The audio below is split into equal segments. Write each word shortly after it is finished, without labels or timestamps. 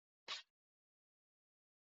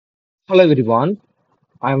Hello everyone,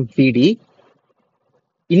 I'm PD.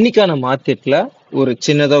 இன்னைக்கான மார்க்கெட்ல ஒரு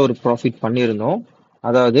சின்னதா ஒரு ப்ராஃபிட் பண்ணியிருந்தோம்.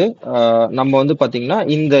 அதாவது நம்ம வந்து பாத்தீங்கன்னா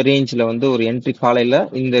இந்த ரேஞ்சில் வந்து ஒரு என்ட்ரி காலையில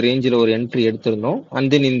இந்த ரேஞ்சில் ஒரு என்ட்ரி எடுத்திருந்தோம்.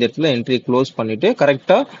 அண்ட் தென் இந்த இடத்துல என்ட்ரி க்ளோஸ் பண்ணிட்டு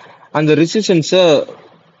கரெக்டா அந்த ரெசிஸ்டன்ஸை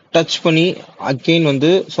டச் பண்ணி அகெயின்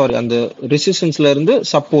வந்து அந்த ரெசிஸ்டன்ஸ்ல இருந்து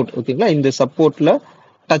சப்போர்ட் ஓகேங்களா, இந்த சப்போர்ட்ல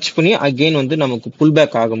டச் பண்ணி அகெயின் வந்து நமக்கு புல்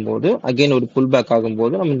பேக் ஆகும்போது ஒரு புல் பேக்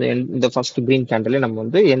ஆகும்போது நம்ம இந்த ஃபர்ஸ்ட் கிரீன் கேண்டலே நம்ம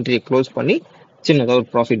வந்து என்ட்ரியை க்ளோஸ் பண்ணி சின்னதாக ஒரு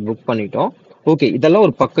ப்ராஃபிட் புக் பண்ணிட்டோம். ஓகே, இதெல்லாம்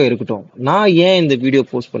ஒரு பக்கம் இருக்கட்டும். நான் ஏன் இந்த வீடியோ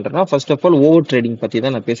போஸ்ட் பண்றேன்னா, first of all over trading பத்தி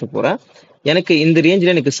தான் நான் பேச போறேன். எனக்கு இந்த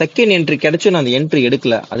ரேஞ்சில் எனக்கு செகண்ட் என்ட்ரி கிடைச்சும் நான் அந்த என்ட்ரி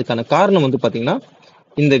எடுக்கல. அதுக்கான காரணம் வந்து பாத்தீங்கன்னா,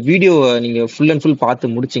 இந்த வீடியோவை நீங்க ஃபுல் அண்ட் ஃபுல்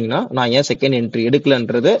பார்த்து முடிச்சீங்கன்னா நான் ஏன் செகண்ட் என்ட்ரி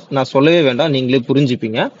எடுக்கலன்றது நான் சொல்லவே வேண்டாம், நீங்களே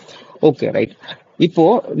புரிஞ்சுப்பீங்க. Okay right. இப்போ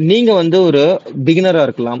நீங்க வந்து ஒரு பிகினரா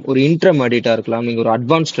இருக்கலாம், ஒரு இன்டர்மீடியட்டா இருக்கலாம், நீங்க ஒரு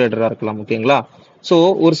அட்வான்ஸ் ட்ரேடரா இருக்கலாம். ஓகேங்களா? ஸோ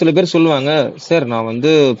ஒரு சில பேர் சொல்லுவாங்க, சார் நான்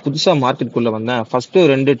வந்து புதுசா மார்க்கெட்டுக்குள்ள வந்தேன், ஃபர்ஸ்ட்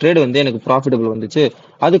 2 ட்ரேட் வந்து எனக்கு ப்ராஃபிட்டபிள் வந்துச்சு,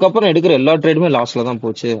 அதுக்கப்புறம் எடுக்கிற எல்லா ட்ரேடுமே லாஸ்ல தான்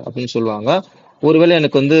போச்சு அப்படின்னு சொல்லுவாங்க. ஒருவேளை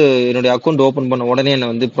எனக்கு வந்து என்னுடைய அக்கௌண்ட் ஓபன் பண்ண உடனே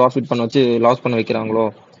என்ன வந்து ப்ராஃபிட் பண்ண வச்சு லாஸ் பண்ண வைக்கிறாங்களோ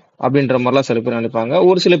அப்படின்ற மாதிரிலாம் சில பேர் நினைப்பாங்க.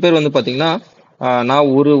 ஒரு சில பேர் வந்து பாத்தீங்கன்னா,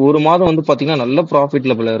 நான் ஒரு ஒரு மாதம் வந்து பாத்தீங்கன்னா நல்ல ப்ராஃபிட்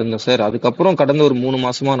லெவலில் இருந்தேன் சார், அதுக்கப்புறம் கடந்த ஒரு 3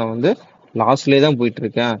 மாசமா நான் வந்து லாஸ்ட்லேயே தான் போயிட்டு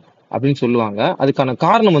இருக்கேன் அப்படின்னு சொல்லுவாங்க. அதுக்கான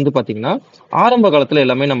காரணம் வந்து பாத்தீங்கன்னா, ஆரம்ப காலத்துல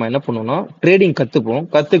எல்லாமே நம்ம என்ன பண்ணுவோம்னா ட்ரேடிங் கத்துப்போம்.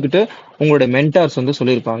 கத்துக்கிட்டு உங்களுடைய மென்டார்ஸ் வந்து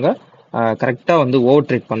சொல்லியிருப்பாங்க, கரெக்டா வந்து ஓவர்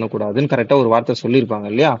ட்ரேட் பண்ணக்கூடாதுன்னு கரெக்டா ஒரு வார்த்தை சொல்லியிருப்பாங்க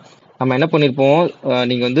இல்லையா? நம்ம என்ன பண்ணிருப்போம்,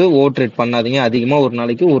 நீங்க வந்து ஓவர் ட்ரேட் பண்ணாதீங்க, அதிகமா ஒரு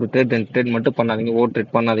நாளைக்கு ஒரு ட்ரேட் 2 ட்ரேட் மட்டும் பண்ணாதீங்க, ஓவர்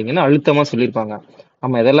ட்ரேட் பண்ணாதீங்கன்னு அழுத்தமா சொல்லியிருப்பாங்க.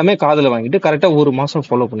 நம்ம இதெல்லாமே காதுல வாங்கிட்டு கரெக்டா ஒரு மாசம்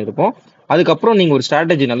ஃபாலோ பண்ணிருப்போம். அதுக்கப்புறம் நீங்க ஒரு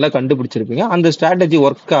ஸ்ட்ராட்டஜி நல்லா கண்டுபிடிச்சிருப்பீங்க, அந்த ஸ்ட்ராட்டஜி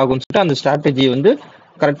ஒர்க் ஆகும்னு சொல்லிட்டு அந்த ஸ்ட்ராட்டஜி வந்து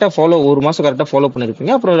கரெக்டா ஃபாலோ ஒரு மாசம் கரெக்டா ஃபாலோ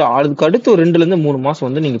பண்ணிருப்பீங்க. அப்புறம் அதுக்கு அடுத்து ஒரு 2ல இருந்து 3 மாசம்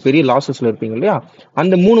வந்து நீங்க பெரிய லாசஸ்ல இருப்பீங்க இல்லையா?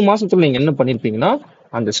 அந்த 3 மாசத்துல நீங்க என்ன பண்ணிருப்பீங்கன்னா,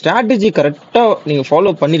 அந்த ஸ்ட்ராட்டஜி கரெக்டா நீங்க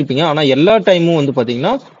ஃபாலோ பண்ணிருப்பீங்க. ஆனா எல்லா டைமும் வந்து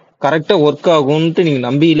பாத்தீங்கன்னா கரெக்டா ஒர்க் ஆகும்ட்டு நீங்க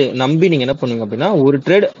நம்பி நீங்க என்ன பண்ணுவீங்க அப்படின்னா, ஒரு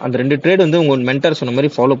ட்ரேட் அந்த 2 ட்ரேட் வந்து உங்க மென்டார் சொன்ன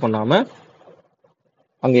மாதிரி ஃபாலோ பண்ணாம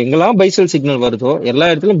அங்க எங்கெல்லாம் பை செல் சிக்னல் வருதோ எல்லா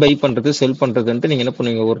இடத்துலயும் பை பண்றது செல் பண்றதுன்ட்டு நீங்க என்ன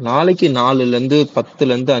பண்ணுவீங்க, ஒரு நாளைக்கு 4ல இருந்து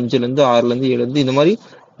 10ல இருந்து 5ல இருந்து 6ல இருந்து 7ல இருந்து இந்த மாதிரி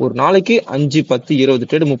ஒரு நாளைக்கு 5 10 20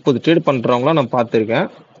 ட்ரேட் 30 ட்ரேட் பண்றவங்களாம் நான் பார்த்திருக்கேன்.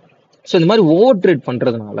 ஸோ இந்த மாதிரி ஓவர் ட்ரேட்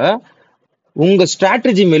பண்றதுனால உங்க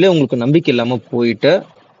ஸ்ட்ராட்டஜி மேலே உங்களுக்கு நம்பிக்கை இல்லாம போயிட்டு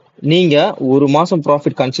நீங்க ஒரு மாசம்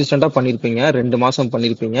ப்ராஃபிட் கன்சிஸ்டண்டா பண்ணிருப்பீங்க, 2 மாசம்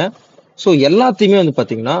பண்ணிருப்பீங்க. ஸோ எல்லாத்தையுமே வந்து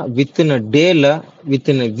பாத்தீங்கன்னா வித்தின் அ டேல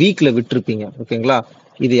வித்தின் அ வீக்ல விட்டுருப்பீங்க. ஓகேங்களா?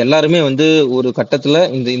 இது எல்லாருமே வந்து ஒரு கட்டத்துல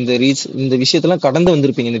இந்த இந்த விஷயத்தெல்லாம் கடந்து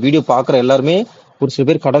வந்திருப்பீங்க. இந்த வீடியோ பாக்குற எல்லாருமே ஒரு சில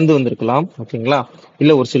பேர் கடந்து வந்திருக்கலாம். ஓகேங்களா?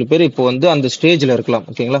 இல்ல ஒரு சில பேர் இப்போ வந்து அந்த ஸ்டேஜ்ல இருக்கலாம்.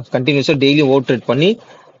 ஓகேங்களா? கண்டினியூஸா டெய்லி ஓவர் ட்ரேட் பண்ணி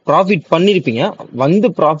ப்ராஃபிட் பண்ணிருப்பீங்க. வந்து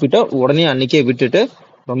ப்ராஃபிட்டை உடனே அன்னைக்கே விட்டுட்டு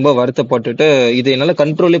ரொம்ப வருத்தப்பட்டுட்டு இதை என்னால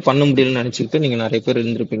கண்ட்ரோலே பண்ண முடியலன்னு நினைச்சுக்கிட்டு நீங்க நிறைய பேர்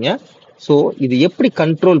இருந்திருப்பீங்க. ஸோ இது எப்படி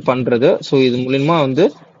கண்ட்ரோல் பண்றது? ஸோ இது மூலியமா வந்து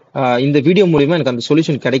இந்த வீடியோ மூலியமா எனக்கு அந்த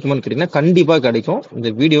சொல்யூஷன் கிடைக்குமான்னு கேட்டீங்கன்னா கண்டிப்பா கிடைக்கும். இந்த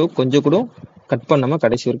வீடியோ கொஞ்சம் கூட கட் பண்ணாம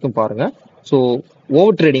கடைசி வரைக்கும் பாருங்க. ஸோ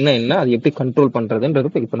ஓவர் ட்ரேடிங்னா என்ன, அது எப்படி கண்ட்ரோல்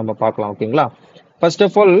பண்றதுன்றது இப்போ நம்ம பார்க்கலாம். ஓகேங்களா? ஃபர்ஸ்ட்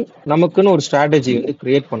ஆஃப் ஆல் நமக்குன்னு ஒரு ஸ்ட்ராட்டஜி வந்து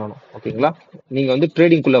கிரியேட் பண்ணணும். ஓகேங்களா? நீங்க வந்து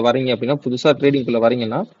ட்ரேடிங்குள்ள வரீங்க அப்படின்னா, புதுசா ட்ரேடிங்குள்ள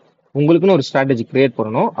வரீங்கன்னா உங்களுக்குன்னு ஒரு ஸ்ட்ராட்டஜி கிரியேட்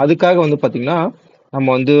பண்ணணும். அதுக்காக வந்து பாத்தீங்கன்னா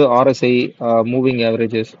நம்ம வந்து RSI, moving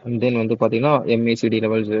averages, and then வந்து பாத்தீங்கன்னா எம்ஏசிடி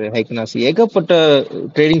லெவல்ஸ், ஹைக்னாஸ், ஏகப்பட்ட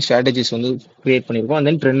ட்ரேடிங் ஸ்ட்ராட்டஜிஸ் வந்து கிரியேட் பண்ணியிருக்கோம். And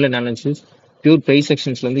then trend analysis, pure price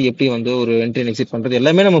செக்ஷன்ஸ்ல இருந்து எப்படி வந்து ஒரு என்ட்ரி எக்ஸிட் பண்றது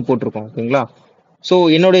எல்லாமே நம்ம போட்டிருக்கோம். ஓகேங்களா? ஸோ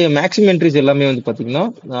என்னுடைய மேக்ஸிமம் என்ட்ரிஸ் எல்லாமே வந்து பாத்தீங்கன்னா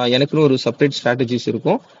எனக்குன்னு ஒரு செப்பரேட் ஸ்ட்ராட்டஜிஸ்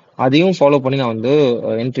இருக்கும், அதையும் ஃபாலோ பண்ணி நான் வந்து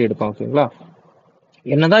என்ட்ரி எடுப்பேன். ஓகேங்களா?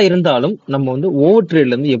 என்னதான் இருந்தாலும் நம்ம வந்து ஓவர்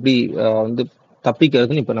ட்ரேட்ல இருந்து எப்படி வந்து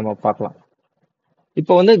தப்பிக்கிறதுன்னு இப்ப நம்ம பார்க்கலாம்.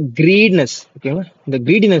 இப்போ வந்து கிரீட்னஸ், ஓகேங்களா? இந்த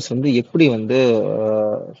கிரீடினஸ் வந்து எப்படி வந்து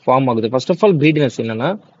ஃபார்ம் ஆகுது? ஃபர்ஸ்ட் ஆஃப் ஆல் கிரீடினஸ் என்னன்னா,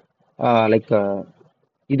 லைக்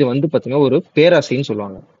இது வந்து பாத்தீங்கன்னா ஒரு பேராசைன்னு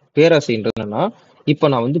சொல்லுவாங்க. பேராசைன்றது என்னன்னா, இப்போ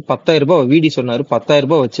நான் வந்து 10,000 ரூபாய் வீடி சொன்னாரு, 10,000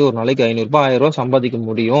 ரூபாய் வச்சு ஒரு நாளைக்கு 500 ரூபாய் 1000 ரூபாய் சம்பாதிக்க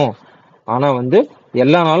முடியும். ஆனா வந்து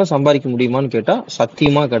எல்லா நாளும் சம்பாதிக்க முடியுமான்னு கேட்டா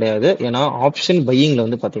சத்தியமா கிடையாது. ஏன்னா ஆப்ஷன் பையிங்ல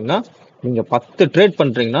வந்து பாத்தீங்கன்னா நீங்க 10 ட்ரேட்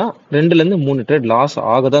பண்றீங்கன்னா 2ல இருந்து 3 ட்ரேட் லாஸ்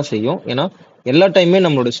ஆகதான் செய்யும். ஏன்னா எல்லா டைமே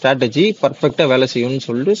நம்மளோட ஸ்ட்ராட்டஜி பர்ஃபெக்டா வேலை செய்யும்னு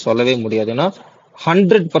சொல்லிட்டு சொல்லவே முடியாது. ஏன்னா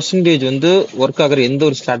 100% வந்து ஒர்க் ஆகிற எந்த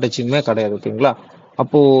ஒரு ஸ்ட்ராட்டஜியுமே கிடையாது. ஓகேங்களா?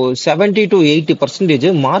 அப்போ 70 to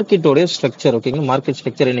 80% மார்க்கெட்டோட ஸ்ட்ரக்சர். ஓகேங்களா? மார்க்கெட்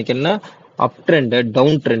ஸ்ட்ரக்சர் இன்னைக்கு என்ன, அப் trend,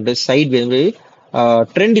 down trend, side way,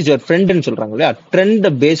 trend is your ஃப்ரெண்ட்னு சொல்றாங்க இல்லையா?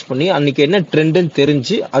 ட்ரெண்டை பேஸ் பண்ணி அன்னைக்கு என்ன ட்ரெண்டுன்னு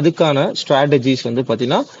தெரிஞ்சு அதுக்கான ஸ்ட்ராட்டஜிஸ் வந்து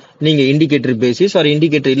பாத்தீங்கன்னா நீங்க இண்டிகேட்டர் பேசிஸ் ஆர்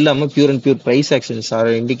இண்டிகேட்டர் இல்லாம pure and pure price actions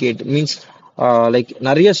R indicator means like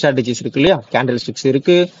நிறைய ஸ்ட்ராட்டஜிஸ் இருக்கு இல்லையா? கேண்டில் ஸ்டிக்ஸ்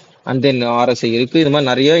இருக்கு, அண்ட் தென் ஆர்எஸ்ஐ இருக்கு, இது மாதிரி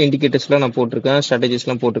நிறைய இண்டிகேட்டர்ஸ்லாம் நான் போட்டிருக்கேன்,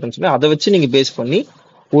 ஸ்ட்ராட்டஜிஸ்லாம் போட்டிருக்கேன்னு சொல்லி அதை வச்சு நீங்க பேஸ் பண்ணி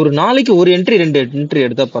ஒரு நாளைக்கு ஒரு என்ட்ரி 2 என்ட்ரி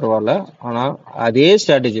எடுத்தா பரவாயில்ல. ஆனா அதே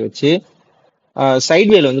ஸ்ட்ராட்டஜி வச்சு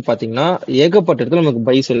சைட்வேல வந்து பாத்தீங்கன்னா ஏகப்பட்ட இடத்துல நமக்கு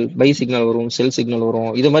பை சிக்னல் வரும், செல் சிக்னல்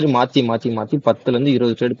வரும். இது மாதிரி மாத்தி மாத்தி மாத்தி 10ல இருந்து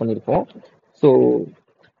 20 ட்ரேட் பண்ணிருப்போம். ஸோ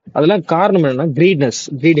அதெல்லாம் காரணம் என்னன்னா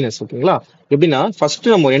கிரீடினஸ் ஓகேங்களா? எப்படின்னா ஃபர்ஸ்ட்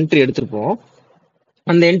நம்ம என்ட்ரி எடுத்திருப்போம்.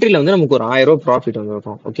 அந்த என்ட்ரில வந்து நமக்கு ஒரு 1000 ரூபாய் ப்ராஃபிட் வந்து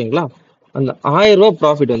வரும் ஓகேங்களா? அந்த 1000 ரூபாய்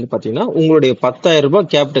ப்ராஃபிட் வந்து பாத்தீங்கன்னா உங்களுடைய 10,000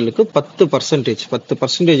 ரூபாய் கேபிட்டலுக்கு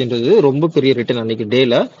 10%. ரொம்ப பெரிய ரிட்டர்ன் அன்னைக்கு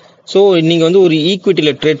டேல. ஸோ நீங்க வந்து ஒரு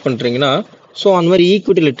ஈக்விட்டியில ட்ரேட் பண்றீங்கன்னா, ஸோ அந்த மாதிரி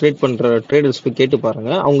ஈக்விட்டியில ட்ரேட் பண்ற ட்ரேடர்ஸ் போய் கேட்டு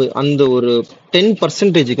பாருங்க. அவங்க அந்த ஒரு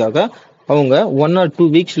 10%க்காக அவங்க 1 or 2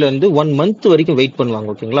 வீக்ஸ்ல இருந்து 1 மந்த் வரைக்கும் வெயிட்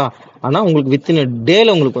பண்ணுவாங்க ஓகேங்களா? ஆனா உங்களுக்கு வித்தின்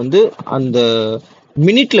டேல உங்களுக்கு வந்து அந்த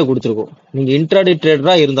மினிட்ல கொடுத்துருக்கோம். நீங்க இன்ட்ராடே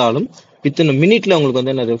ட்ரேடரா இருந்தாலும் வித்தின் மினிட்ல உங்களுக்கு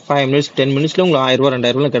வந்து என்னது 5 மினிட்ஸ் 10 மினிட்ஸ்ல உங்களுக்கு 1000 ரூபாய்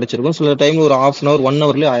 2000 கிடைச்சிருக்கும். சில டைம்ல ஒரு ஹாஃப் அன் அவர் 1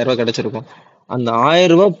 ஹவர்லயே 1000 ரூபாய் கிடைச்சிருக்கும். அந்த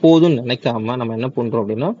 1000 ரூபாய் போதும்னு நினைக்காம நம்ம என்ன பண்றோம்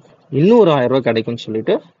அப்படின்னா, இன்னும் ஒரு 1000 ரூபாய் கிடைக்கும்னு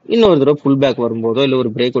சொல்லிட்டு இன்னொரு தடவை புல் பேக் வரும்போதோ இல்ல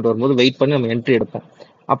ஒரு பிரேக் அவுட் வரும்போது வெயிட் பண்ணி நம்ம என்ட்ரி எடுப்போம்.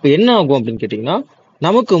 அப்ப என்ன ஆகும் அப்படின்னு கேட்டீங்கன்னா,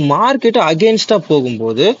 நமக்கு மார்க்கெட் அகேன்ஸ்டா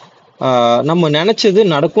போகும்போது நம்ம நினைச்சது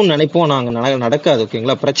நடக்கும்னு நினைப்போம். நடக்காது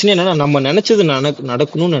ஓகேங்களா? பிரச்சனை என்னன்னா நம்ம நினைச்சது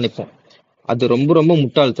நடக்கணும்னு நினைப்போம். அது ரொம்ப ரொம்ப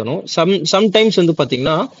முட்டாள்தனம். சம்டைம்ஸ் வந்து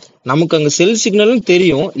பாத்தீங்கன்னா நமக்கு அங்க செல் சிக்னலும்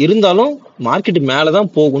தெரியும், இருந்தாலும் மார்க்கெட் மேலதான்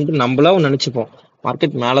போகும்னு நம்மளா நினைச்சுப்போம்.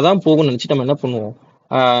 மார்க்கெட் மேலதான் போகும்னு நினைச்சிட்டு நம்ம என்ன பண்ணுவோம்,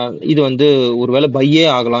 இது வந்து ஒருவேளை பையே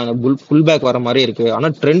ஆகலாம், புல் பேக் வர மாதிரி இருக்கு, ஆனா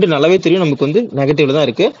ட்ரெண்ட் நல்லாவே தெரியும் நமக்கு வந்து நெகட்டிவ்ல தான்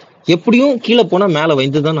இருக்கு, எப்படியும் கீழே போனா மேல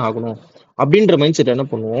வந்து தானே ஆகணும் அப்படின்ற மைண்ட் செட் என்ன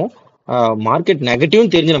பண்ணுவோம், மார்க்கெட்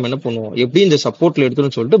நெகட்டிவ்னு தெரிஞ்சு நம்ம என்ன பண்ணுவோம், எப்படி இந்த சப்போர்ட்ல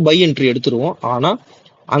எடுத்துன்னு சொல்லிட்டு பை என்ட்ரி எடுத்துருவோம். ஆனா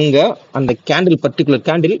அங்க அந்த பர்டிகுலர்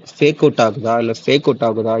கேண்டில் ஃபேக் அவுட்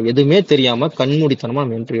ஆகுதா எதுவுமே தெரியாம கண்மூடித்தனமா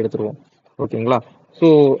நம்ம என்ட்ரி எடுத்துருவோம் ஓகேங்களா? ஸோ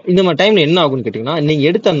இந்த மாதிரி டைம்ல என்ன ஆகும்னு கேட்டீங்கன்னா, நீங்க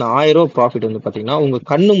எடுத்த அந்த 1000 ரூபாய் ப்ராஃபிட் வந்து பாத்தீங்கன்னா உங்க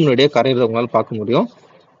கண்ணு முன்னாடியே கரையிறத உங்களால பார்க்க முடியும்.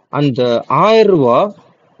 அந்த 1000 ரூபாய்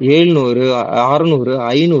 700 600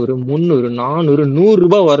 500 300 400 100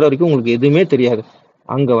 ரூபாய் வர்ற வரைக்கும் உங்களுக்கு எதுவுமே தெரியாது.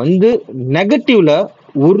 அங்க வந்து நெகட்டிவ்ல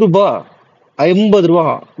 1 ரூபாய் 50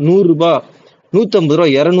 ரூபாய் 100 ரூபாய் 150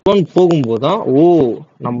 ரூபாய் 200 போகும்போதுதான்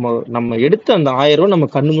நம்ம நம்ம எடுத்த அந்த 1000 ரூபாய் நம்ம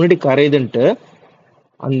கண்ணு முன்னாடி கரையுதுன்ட்டு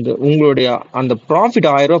அந்த உங்களுடைய அந்த ப்ராஃபிட்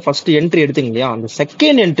 1000 ரூபாய் ஃபர்ஸ்ட் என்ட்ரி எடுத்தீங்க இல்லையா, அந்த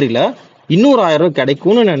செகண்ட் என்ட்ரில இன்னொரு 1000 ரூபாய்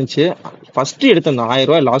கிடைக்கும்னு நினைச்சு ஃபர்ஸ்ட் எடுத்த அந்த 1000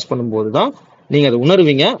 ரூபாய் லாஸ் பண்ணும்போதுதான் நீங்க அதை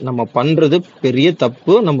உணர்வீங்க, நம்ம பண்றது பெரிய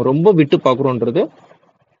தப்பு, நம்ம ரொம்ப விட்டு பாக்குறோன்றது,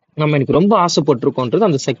 நம்ம எனக்கு ரொம்ப ஆசைப்பட்டிருக்கோன்றது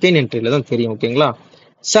அந்த செகண்ட் என்ட்ரில தான் தெரியும் ஓகேங்களா?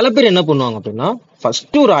 சில பேர் என்ன பண்ணுவாங்க அப்படின்னா,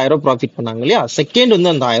 ஃபர்ஸ்ட் ஒரு 1000 ரூபாய் ப்ராஃபிட் பண்ணாங்க இல்லையா, செகண்ட்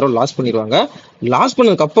வந்து அந்த 1000 ரூபாய் லாஸ் பண்ணிடுவாங்க. லாஸ்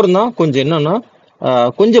பண்ணதுக்கு அப்புறம் தான் கொஞ்சம் என்னன்னா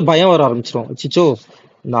கொஞ்சம் பயம் வர ஆரம்பிச்சிடும். சிச்சோ,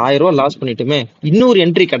 இந்த 1000 ரூபாய் லாஸ் பண்ணிட்டுமே இன்னொரு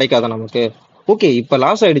என்ட்ரி கிடைக்காதா நமக்கு, ஓகே இப்ப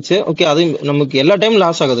லாஸ் ஆயிடுச்சு, ஓகே அது நமக்கு எல்லா டைம்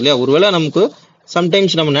லாஸ் ஆகுது இல்லையா, ஒருவேளை நமக்கு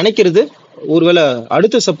சம்டைம்ஸ் நம்ம நினைக்கிறது ஒருவேளை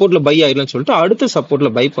அடுத்த சப்போர்ட்ல பை ஆயிடலன்னு சொல்லிட்டு அடுத்த சப்போர்ட்ல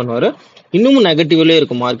பை பண்ணுவாரு, இன்னமும் நெகட்டிவ்லயே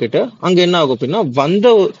இருக்கும் மார்க்கெட். அங்க என்ன ஆகும் அப்படின்னா, வந்த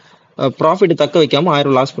ப்ராஃபிட் தக்க வைக்காம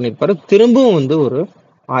 1000 லாஸ் பண்ணிருப்பாரு, திரும்பவும் வந்து ஒரு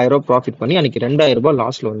 1000 ரூபாய் ப்ராஃபிட் பண்ணி அன்னைக்கு 2000 ரூபாய்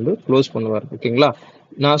லாஸ்ல வந்து க்ளோஸ் பண்ணுவார் ஓகேங்களா?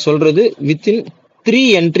 நான் சொல்றது வித்தின் 3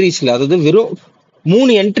 என்ட்ரிஸ்ல, அதாவது வெறும்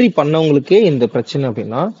 3 என்ட்ரி பண்ணவங்களுக்கு இந்த பிரச்சனை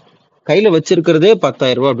அப்படின்னா, கையில வச்சிருக்கிறதே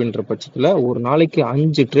 10,000 ரூபாய் அப்படின்ற பட்சத்துல ஒரு நாளைக்கு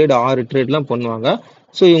 5 ட்ரேட் 6 ட்ரேட் எல்லாம் பண்ணுவாங்க.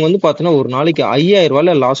 ஸோ இவங்க வந்து பாத்தீங்கன்னா ஒரு நாளைக்கு 5000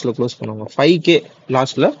 ரூபாயில லாஸ்ல க்ளோஸ் பண்ணுவாங்க, 5K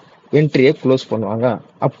லாஸ்ல என்ட்ரியை க்ளோஸ் பண்ணுவாங்க.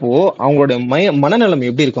 அப்போ அவங்களோட மனநிலைமை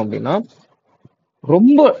எப்படி இருக்கும் அப்படின்னா,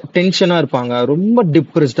 ரொம்ப டென்ஷனா இருப்பாங்க, ரொம்ப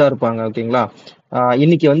டிப்ரெஸ்டா இருப்பாங்க ஓகேங்களா?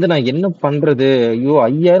 இன்னைக்கு வந்து நான் என்ன பண்றது, ஐயோ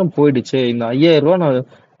 5000 போயிடுச்சு, இந்த 5000 ரூபாய் நான்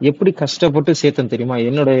எப்படி கஷ்டப்பட்டு சேர்த்தேன் தெரியுமா,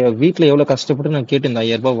 என்னுடைய வீட்டுல எவ்வளவு கஷ்டப்பட்டு நான் கேட்டு இந்த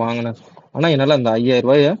 5000 ரூபாய் வாங்கினேன், ஆனா என்னால அந்த 5000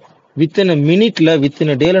 ரூபாய வித்தின் மினிட்ல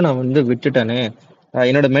வித்தின் டேல நான் வந்து விட்டுட்டேனே.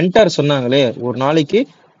 என்னோட மென்டார் சொன்னாங்களே, ஒரு நாளைக்கு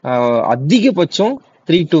அதிகபட்சம்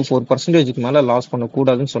 3 to 4% மேல லாஸ்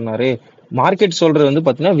பண்ணக்கூடாதுன்னு சொன்னாரு. மார்க்கெட் சொல்றது வந்து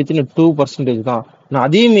பாத்தீங்கன்னா வித்தின் 2% தான். நான்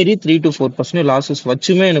அதே மீறி 3 to 4% லாசஸ்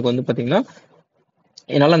வச்சுமே எனக்கு வந்து பாத்தீங்கன்னா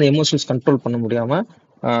என்னால அந்த எமோஷன்ஸ் கண்ட்ரோல் பண்ண முடியாம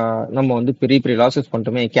நம்ம வந்து பெரிய பெரிய லாசஸ்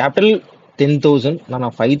பண்ணிட்டோமே. கேபிட்டல் 10,000, நான்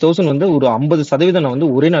 5,000 வந்து ஒரு 50% நான் வந்து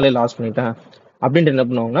ஒரே நாளே லாஸ் பண்ணிட்டேன் அப்படின்ட்டு என்ன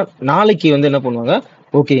பண்ணுவாங்கன்னா, நாளைக்கு வந்து என்ன பண்ணுவாங்க,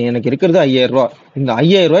 ஓகே எனக்கு இருக்கிறது 5000 ரூபாய், இந்த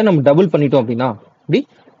 5000 ரூபாய் நம்ம டபுள் பண்ணிட்டோம் அப்படின்னா, இப்படி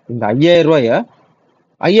இந்த 5000 ரூபாய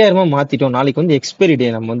 5000 மாத்திட்டோம், நாளைக்கு வந்து எக்ஸ்பைரி டே,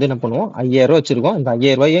 நம்ம வந்து என்ன பண்ணுவோம் 5000 ரூபாய் வச்சிருக்கோம், இந்த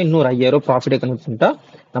 5000 ரூபாய இன்னொரு 5000 ரூபாய் ப்ராஃபிட்டை கன்வெர்ட் பண்ணிட்டா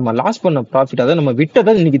நம்ம லாஸ் பண்ண ப்ராஃபிட், அதாவது நம்ம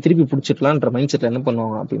விட்டதை இன்னைக்கு திருப்பி பிடிச்சிக்கலான்ற மைண்ட் செட்ல என்ன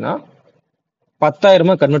பண்ணுவாங்க அப்படின்னா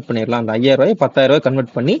 10,000 கன்வெர்ட் பண்ணிடலாம், அந்த 5000 ரூபாய் 10,000 ரூபாய்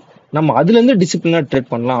கன்வெர்ட் பண்ணி நம்ம அதுல இருந்து டிசிப்ளினா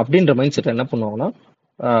ட்ரேட் பண்ணலாம் அப்படின்ற மைண்ட் செட்ல என்ன பண்ணுவாங்கன்னா,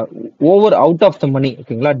 ஓவர் அவுட் ஆஃப் த மணி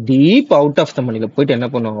ஓகேங்களா, டீப் அவுட் ஆஃப் த மணில போயிட்டு என்ன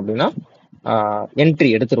பண்ணுவாங்க அப்படின்னா என்ட்ரி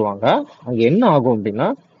எடுத்துருவாங்க. அங்க என்ன ஆகும் அப்படின்னா,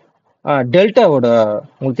 டெல்டாவோட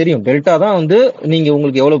உங்களுக்கு தெரியும், டெல்டா தான் வந்து நீங்க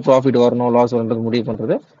உங்களுக்கு எவ்வளவு ப்ராஃபிட் வரணும் லாஸ் வரணுன்றது முடிவு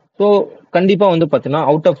பண்றது. ஸோ கண்டிப்பா வந்து பார்த்தீங்கன்னா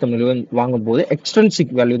அவுட் ஆஃப் த மணி வாங்கும்போது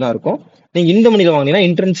எக்ஸ்ட்ரென்சிக் வேல்யூ தான் இருக்கும். நீங்க இந்த மணில வாங்கினீங்கன்னா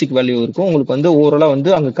இன்ட்ரென்சிக் வேல்யூ இருக்கும். உங்களுக்கு வந்து ஓவராலா வந்து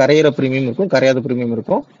அங்க கரையிற பிரீமியம் இருக்கும், கரையாத பிரீமியம்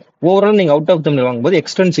இருக்கும். ஓவரால் நீங்க அவுட் ஆஃப் த மணி வாங்கும்போது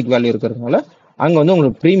எக்ஸ்ட்ரென்சிக் வேல்யூ இருக்கிறதுனால அங்க வந்து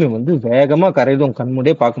உங்களுக்கு பிரீமியம் வந்து வேகமா கரையுது உங்க கண்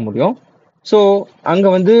முன்னே பார்க்க முடியும். ஸோ அங்க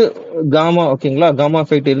வந்து காமா ஓகேங்களா, காமா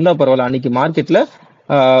ஃபைட் இருந்தா பரவாயில்ல. அன்னைக்கு மார்க்கெட்ல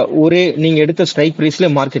ஒரே நீங்க எடுத்த ஸ்ட்ரைக் ப்ரைஸ்ல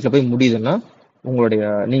மார்க்கெட்ல போய் முடியுதுன்னா உங்களுடைய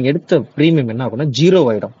நீங்க எடுத்த பிரீமியம் என்ன ஆகும்னா ஜீரோ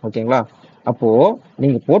ஆயிடும். ஓகேங்களா, அப்போ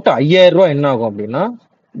நீங்க போட்ட 5000 ரூபாய் என்ன ஆகும் அப்படின்னா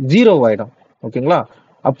ஜீரோ ஆயிடும். ஓகேங்களா,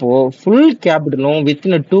 அப்போ full கேபிட்டலும்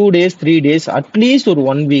within 2 days 3 days at least ஒரு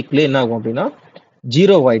 1 வீக்ல என்ன ஆகும் அப்படின்னா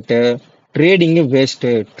ஜீரோ ஆயிட்டு ட்ரேடிங்கு வேஸ்ட்,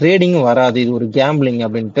 ட்ரேடிங் வராது, இது ஒரு கேம்பிளிங்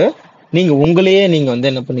அப்படின்ட்டு நீங்க உங்களையே நீங்க வந்து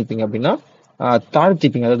என்ன பண்ணிப்பீங்க அப்படின்னா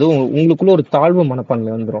தாழ்த்திப்பீங்க. அதாவது உங்களுக்குள்ள ஒரு தாழ்வு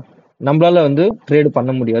மனப்பான்மை வந்துடும். நம்மளால வந்து ட்ரேடு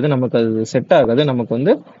பண்ண முடியாது, நமக்கு அது செட் ஆகாது, நமக்கு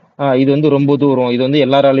வந்து இது வந்து ரொம்ப தூரம், இது வந்து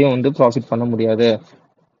எல்லாராலையும் வந்து ப்ராஃபிட் பண்ண முடியாது,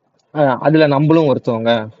 அதுல நம்மளும்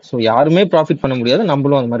ஒருத்தவங்க, ஸோ யாருமே ப்ராஃபிட் பண்ண முடியாது,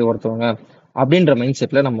 நம்மளும் அது மாதிரி ஒருத்தவங்க அப்படின்ற மைண்ட்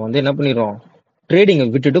செட்ல நம்ம வந்து என்ன பண்ணிடுறோம், ட்ரேடிங்கை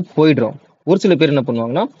விட்டுட்டு போயிடுறோம். ஒரு சில பேர் என்ன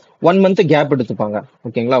பண்ணுவாங்கன்னா 1 month கேப் எடுத்துப்பாங்க.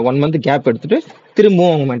 ஓகேங்களா, 1 month கேப் எடுத்துட்டு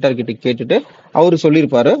திரும்பவும் அவங்க மென்டார் கிட்ட கேட்டுட்டு அவரு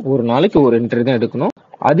சொல்லியிருப்பாரு ஒரு நாளைக்கு ஒரு என்ட்ரி தான் எடுக்கணும்,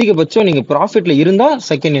 அதிகபட்சம் நீங்க ப்ராஃபிட்ல இருந்தா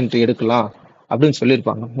செகண்ட் என்ட்ரி எடுக்கலாம் அப்படின்னு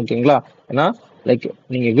சொல்லியிருப்பாங்க. ஓகேங்களா, ஏன்னா லைக்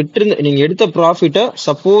நீங்க விட்டு நீங்க எடுத்த ப்ராஃபிட்டை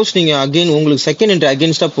சப்போஸ் நீங்க அகைன் உங்களுக்கு செகண்ட் என்ட்ரி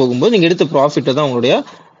அகைன்ஸ்டா போகும்போது நீங்க எடுத்த ப்ராஃபிட்டை தான் உங்களுடைய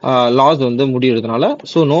லாஸ் வந்து முடியறதுனால,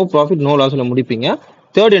 ஸோ நோ ப்ராஃபிட் நோ லாஸ்ல முடிப்பீங்க.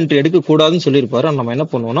 தேர்ட் என்ட்ரி எடுக்க கூடாதுன்னு சொல்லியிருப்பாரு. நம்ம என்ன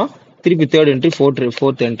பண்ணுவோம்னா திருப்பி தேர்ட் என்ட்ரி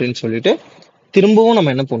ஃபோர்த் என்ட்ரின்னு சொல்லிட்டு திரும்பவும்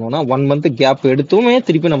நம்ம என்ன பண்ணுவோம்னா 1 month கேப் எடுத்துமே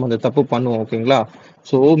திருப்பி நம்ம அந்த தப்பு பண்ணுவோம். ஓகேங்களா,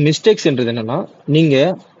 ஸோ மிஸ்டேக்ஸ்ன்றது என்னன்னா நீங்க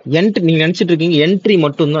நீங்க நினைச்சிட்டு இருக்கீங்க என்ட்ரி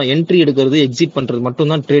மட்டும்தான், என்ட்ரி எடுக்கிறது எக்ஸிட் பண்றது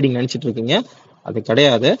மட்டும்தான் ட்ரேடிங் நினைச்சிட்டு இருக்கீங்க. அது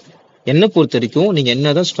கிடையாது. என்ன பொறுத்த வரைக்கும் நீங்க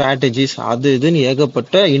என்னதான் ஸ்ட்ராட்டஜிஸ் அது இதுன்னு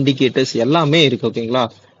ஏகப்பட்ட இண்டிகேட்டர்ஸ் எல்லாமே இருக்கு. ஓகேங்களா,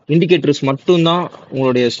 இண்டிகேட்டர்ஸ் மட்டும்தான்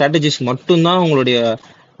உங்களுடைய ஸ்ட்ராட்டஜிஸ் மட்டும்தான் உங்களுடைய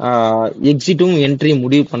எக்ஸிட்டும் என்ட்ரியும்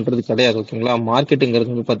முடிவு பண்றது கிடையாது. ஓகேங்களா,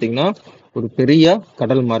 மார்க்கெட்டுங்கிறது வந்து பாத்தீங்கன்னா ஒரு பெரிய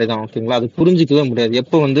கடல் மாதிரி தான். ஓகேங்களா, அது புரிஞ்சிக்கவே முடியாது.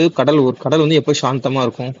 எப்போ வந்து ஒரு கடல் வந்து எப்போ சாந்தமா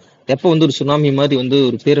இருக்கும், எப்போ வந்து ஒரு சுனாமி மாதிரி வந்து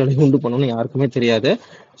ஒரு பேரலை உண்டு பண்ணணும்னு யாருக்குமே தெரியாது.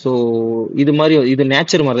 ஸோ இது மாதிரி இது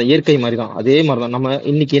நேச்சர் மாதிரி தான், இயற்கை மாதிரி தான். அதே மாதிரி தான் நம்ம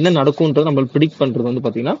இன்னைக்கு என்ன நடக்கும்ன்றது நம்ம ப்ரிடிக்ட் பண்றது வந்து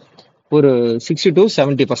பாத்தீங்கன்னா ஒரு 60 to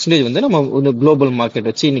 70% வந்து நம்ம வந்து குளோபல் மார்க்கெட்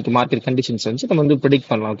வச்சு இன்னைக்கு மார்க்கெட் கண்டிஷன்ஸ் வச்சு நம்ம வந்து ப்ரிடிக்ட்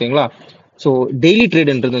பண்ணலாம். ஓகேங்களா, ஸோ டெய்லி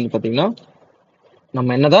ட்ரேட்ன்றது வந்து பாத்தீங்கன்னா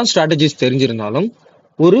நம்ம என்னதான் ஸ்ட்ராட்டஜிஸ் தெரிஞ்சிருந்தாலும்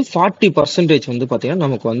ஒரு 40% வந்து பாத்தீங்கன்னா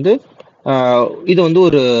நமக்கு வந்து இது வந்து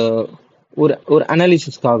ஒரு ஒரு ஒரு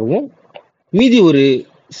அனாலிசிஸ்க்காகவும், மீதி ஒரு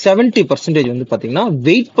 70% வந்து பாத்தீங்கன்னா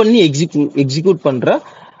வெயிட் பண்ணி எக்ஸிக்யூட் பண்ற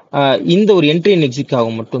இந்த ஒரு என்ட்ரி அண்ட்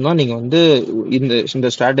எக்ஸிட்காக மட்டும்தான் நீங்க வந்து இந்த இந்த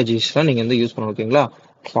ஸ்ட்ராட்டஜிஸ்லாம் நீங்க வந்து யூஸ் பண்ணணும். ஓகேங்களா,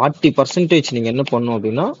 40% நீங்க என்ன பண்ணணும்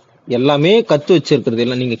அப்படின்னா எல்லாமே கத்து வச்சிருக்கிறது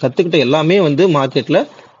எல்லாம் நீங்க கத்துக்கிட்ட எல்லாமே வந்து மார்க்கெட்ல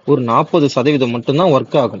ஒரு 40% மட்டும்தான்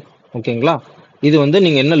ஒர்க் ஆகும். ஓகேங்களா, இது வந்து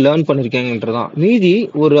நீங்க என்ன லேர்ன் பண்ணிருக்கீங்கன்றதான். மீதி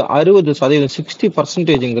ஒரு 60%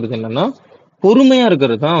 60%ங்கிறது என்னன்னா பொறுமையா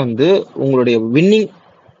இருக்கிறது தான் வந்து உங்களுடைய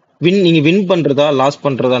நீங்க வின் பண்றதா லாஸ்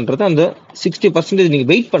பண்றதான்றது அந்த 60% நீங்க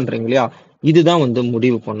வெயிட் பண்றீங்க இல்லையா, இதுதான் வந்து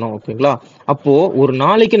முடிவு பண்ணும். ஓகேங்களா, அப்போ ஒரு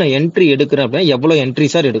நாளைக்கு நான் என்ட்ரி எடுக்கிறேன் அப்படின்னா எவ்வளவு என்ட்ரி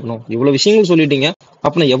சார் எடுக்கணும், இவ்வளவு விஷயங்கள் சொல்லிட்டீங்க,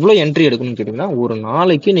 அப்ப நான் எவ்வளவு என்ட்ரி எடுக்கணும்னு கேட்டீங்கன்னா ஒரு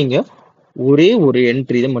நாளைக்கு நீங்க ஒரே ஒரு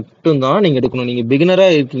என்ட்ரி இதை மட்டும் தான் நீங்க எடுக்கணும். நீங்க பிகினரா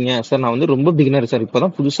இருக்கீங்க சார், நான் வந்து ரொம்ப பிகினர் சார்,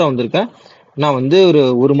 இப்பதான் புதுசா வந்திருக்கேன், நான் வந்து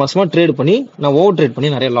ஒரு மாசமா ட்ரேட் பண்ணி நான் ஓவர் ட்ரேட் பண்ணி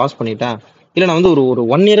நிறைய லாஸ் பண்ணிட்டேன், இல்ல நான் வந்து ஒரு ஒரு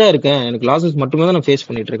 1 year இருக்கேன், எனக்கு லாசஸ் மட்டுமே தான் நான் ஃபேஸ்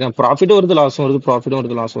பண்ணிட்டு இருக்கேன், ப்ராஃபிட்டும் வருது லாஸும் வருது, ப்ராஃபிட்டும்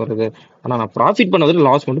வருது லாஸும் வருது, ஆனா நான் ப்ராஃபிட் பண்ண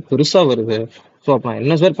லாஸ் மட்டும் பெருசா வருது. ஸோ அப்ப நான்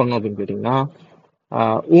என்ன சார் பண்ணணும் அப்படின்னு கேட்டீங்கன்னா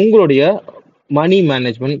உங்களுடைய மணி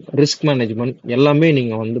மேனேஜ்மெண்ட் ரிஸ்க் மேனேஜ்மெண்ட் எல்லாமே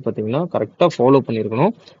நீங்க வந்து பாத்தீங்கன்னா கரெக்டா ஃபாலோ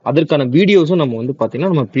பண்ணிருக்கணும். அதற்கான வீடியோஸும் நம்ம வந்து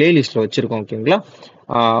பாத்தீங்கன்னா நம்ம பிளேலிஸ்ட்ல வச்சிருக்கோம். ஓகேங்களா,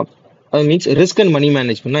 அது மீன்ஸ் ரிஸ்க் அண்ட் மணி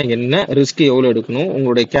மேனேஜ்மெண்ட்னா என்ன, ரிஸ்க் எவ்வளவு எடுக்கணும்,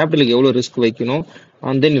 உங்களுடைய கேபிட்டலுக்கு எவ்வளவு ரிஸ்க் வைக்கணும்,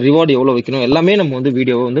 அண்ட் தென் ரிவார்டு எவ்வளவு வைக்கணும், எல்லாமே நம்ம வந்து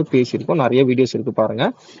வீடியோவை வந்து பேசியிருக்கோம். நிறைய வீடியோஸ் இருக்கு பாருங்க.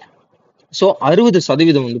 ஸோ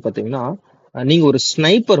 60% வந்து பாத்தீங்கன்னா நீங்க ஒரு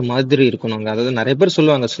ஸ்னைப்பர் மாதிரி இருக்கணுங்க. அதாவது நிறைய பேர்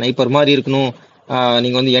சொல்லுவாங்க ஸ்னைப்பர் மாதிரி இருக்கணும்,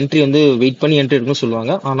 நீங்க வந்து என்ட்ரி வந்து வெயிட் பண்ணி என்ட்ரி எடுக்கணும்னு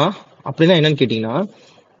சொல்லுவாங்க. ஆனா அப்படின்னா என்னன்னு கேட்டீங்கன்னா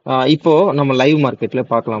இப்போ நம்ம லைவ் மார்க்கெட்ல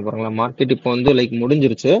பார்க்கலாம் பாருங்களேன். மார்க்கெட் இப்போ வந்து லைக்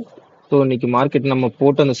முடிஞ்சிருச்சு. ஸோ இன்னைக்கு மார்க்கெட் நம்ம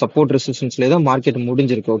போட்ட அந்த சப்போர்ட் ரெசிஸ்டன்ஸ்லேயே தான் மார்க்கெட்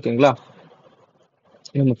முடிஞ்சிருக்கு. ஓகேங்களா,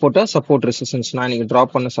 நம்ம போட்ட சப்போர்ட் ரெசிஸ்டன்ஸ் நான் இன்னைக்கு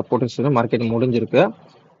ட்ராப் பண்ண சப்போர்ட் ரெசிஸ்டன்ஸ் மார்க்கெட் முடிஞ்சிருக்கு.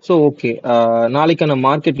 ஸோ ஓகே, நாளைக்கான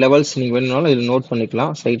மார்க்கெட் லெவல்ஸ் நீங்க வேணும்னாலும் இதில் நோட்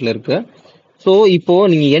பண்ணிக்கலாம், சைட்ல இருக்கு. ஸோ இப்போ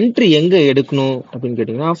நீங்க என்ட்ரி எங்க எடுக்கணும் அப்படின்னு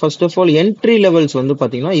கேட்டீங்கன்னா first of all entry levels வந்து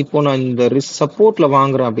பாத்தீங்கன்னா இப்போ நான் இந்த சப்போர்ட்ல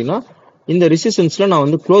வாங்குறேன் அப்படின்னா இந்த ரெசிஸ்டன்ஸ்ல நான்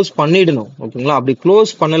வந்து க்ளோஸ் பண்ணிடணும். ஓகேங்களா, அப்படி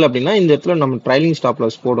க்ளோஸ் பண்ணல அப்படின்னா இந்த இடத்துல நம்ம ட்ரைலிங் ஸ்டாப்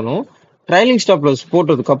லாஸ் போடணும். ட்ரைலிங் ஸ்டாப் லாஸ்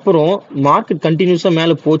போட்டதுக்கு அப்புறம் மார்க்கெட் கண்டினியூஸா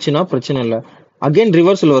மேல போச்சுன்னா பிரச்சனை இல்லை. அகைன்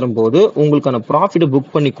ரிவர்சல் வரும்போது உங்களுக்கான ப்ராஃபிட்டை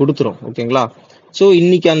புக் பண்ணி கொடுத்துரும். ஓகேங்களா? ஸோ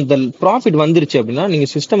இன்னைக்கு அந்த ப்ராஃபிட் வந்துருச்சு அப்படின்னா நீங்க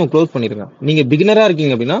சிஸ்டமை க்ளோஸ் பண்ணிருங்க. நீங்க பிகினரா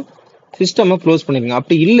இருக்கீங்க அப்படின்னா சிஸ்டமை க்ளோஸ் பண்ணிருங்க.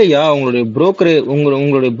 அப்படி இல்லையா உங்களுடைய புரோக்கர்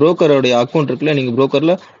உங்களுடைய புரோக்கருடைய அக்கௌண்ட் இருக்குல்ல, நீங்க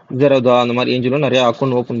புரோக்கர்ல ஜெரோதா அந்த மாதிரி ஏஞ்சலோ நிறைய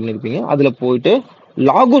அக்கௌண்ட் ஓப்பன் பண்ணிருப்பீங்க. அதுல போயிட்டு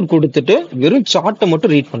லாக் அவுட் கொடுத்துட்டு வெறும் சார்ட்டை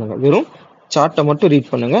மட்டும் ரீட் பண்ணுங்க. வெறும் சார்ட்டை மட்டும்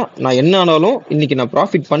ரீட் பண்ணுங்க. நான் என்ன ஆனாலும் இன்னைக்கு நான்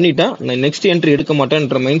ப்ராஃபிட் பண்ணிட்டேன், நான் நெக்ஸ்ட் என்ட்ரி எடுக்க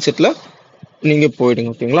மாட்டேன்ற மைண்ட் செட்ல நீங்க போயிடுங்க.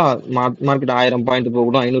 ஓகேங்களா? மார்க்கெட் 1000 பாயிண்ட்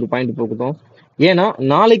போகட்டும், 500 பாயிண்ட் போகட்டும். ஏன்னா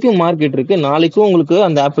நாளைக்கும் மார்க்கெட் இருக்கு, நாளைக்கும் உங்களுக்கு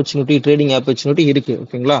அந்த ஆப்பர்ச்சுனிட்டி, ட்ரேடிங் ஆப்பர்ச்சுனிட்டி இருக்கு.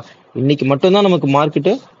 ஓகேங்களா? இன்னைக்கு மட்டும்தான் நமக்கு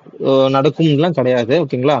மார்க்கெட்டு நடக்கும்லாம் கிடையாது.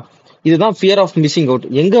 ஓகேங்களா? இதுதான் ஃபியர் ஆஃப் மிஸ்ஸிங் அவுட்.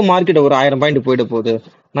 எங்க மார்க்கெட் ஒரு 1000 பாயிண்ட் போயிட போகுது,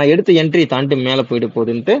 நான் எடுத்த என்ட்ரி தாண்டி மேல போயிட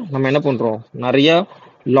போகுதுன்ட்டு நம்ம என்ன பண்றோம், நிறைய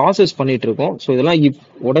லாசஸ் பண்ணிட்டு இருக்கோம். ஸோ இதெல்லாம்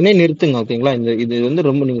உடனே நிறுத்துங்க. ஓகேங்களா? இது வந்து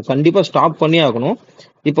ரொம்ப நீங்க கண்டிப்பா ஸ்டாப் பண்ணி ஆகணும்.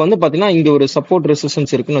 இப்போ வந்து பாத்தீங்கன்னா இங்க ஒரு சப்போர்ட்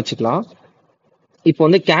ரெசிஸ்டன்ஸ் இருக்குன்னு வச்சுக்கலாம். இப்போ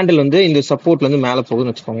வந்து கேண்டில் வந்து இந்த சப்போர்ட்ல இருந்து மேல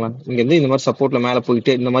போகுதுன்னு வச்சுக்கோங்களேன். இங்க இருந்து இந்த மாதிரி சப்போர்ட்ல மேல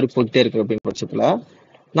போயிட்டே இந்த மாதிரி போயிட்டே இருக்கு அப்படின்னு பட்சத்துல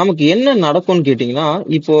நமக்கு என்ன நடக்கும்னு கேட்டீங்கன்னா,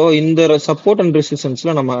 இப்போ இந்த சப்போர்ட் அண்ட்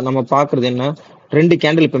ரெசிஸ்டன்ஸ்ல நம்ம நம்ம பாக்குறது என்ன, 2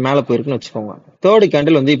 கேண்டில் இப்ப மேல போயிருக்குன்னு வச்சுக்கோங்க. தேர்ட்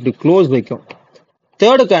கேண்டில் வந்து இப்படி க்ளோஸ் வைக்கும்.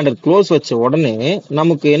 தேர்ட் கேண்டில் க்ளோஸ் வச்ச உடனே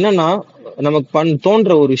நமக்கு என்னன்னா, நமக்கு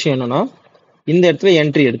தோன்ற ஒரு விஷயம் என்னன்னா, இந்த இடத்துல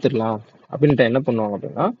என்ட்ரி எடுத்துடலாம் அப்படின்ட்டு என்ன பண்ணுவாங்க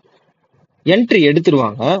அப்படின்னா, என்ட்ரி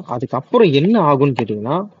எடுத்துருவாங்க. அதுக்கப்புறம் என்ன ஆகும்னு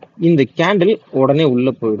கேட்டீங்கன்னா, இந்த கேண்டில் உடனே உள்ள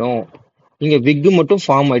போயிடும். இங்க விக் மட்டும்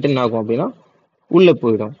ஃபார்ம் ஆயிட்டு என்ன ஆகும் அப்படின்னா உள்ள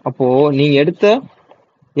போயிடும். அப்போ நீங்க எடுத்த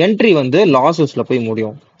என்ட்ரி வந்து லாசஸ்ல போய்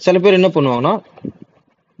முடியும். சில பேர் என்ன பண்ணுவாங்கன்னா,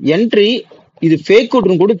 என்ட்ரி இது ஃபேக்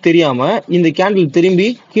அவுட்னு கூட தெரியாம இந்த கேண்டில் திரும்பி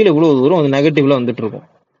கீழே இவ்வளவு தூரம் வந்து நெகட்டிவ்ல வந்துட்டு இருக்கும்.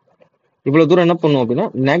 இவ்வளவு தூரம் என்ன பண்ணுவோம் அப்படின்னா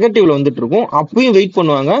நெகட்டிவ்ல வந்துட்டு இருக்கும். அப்பயும் வெயிட்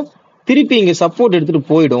பண்ணுவாங்க, திருப்பி இங்க சப்போர்ட் எடுத்துட்டு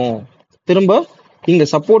போயிடும். திரும்ப இங்க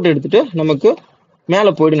சப்போர்ட் எடுத்துட்டு நமக்கு மேல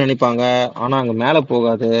போயிடும் நினைப்பாங்க. ஆனா அங்க மேல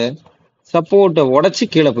போகாது, சப்போர்ட்டை உடைச்சு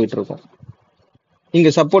கீழே போயிட்டு இருக்கும். இங்க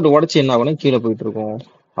சப்போர்ட் உடைச்சு என்ன ஆகும்னா கீழே போயிட்டு இருக்கும்.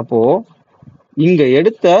 அப்போ இங்க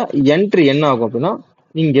எடுத்த என்ட்ரி என்ன ஆகும் அப்படின்னா,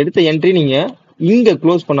 நீங்க எடுத்த என்ட்ரி நீங்க இங்க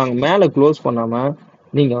க்ளோஸ் பண்ணாங்க, மேல க்ளோஸ் பண்ணாம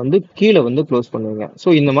நீங்க வந்து கீழே வந்து க்ளோஸ் பண்ணுவீங்க. ஸோ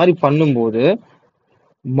இந்த மாதிரி பண்ணும்போது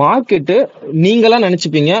மார்க்கெட்டு நீங்களா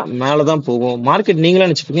நினைச்சுப்பீங்க மேலதான் போகும், மார்க்கெட் நீங்களா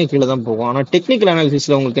நினைச்சுப்பீங்க கீழே தான் போகும். ஆனா டெக்னிக்கல்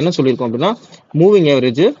அனாலிசிஸ்ல உங்களுக்கு என்ன சொல்லியிருக்கோம் அப்படின்னா, மூவிங்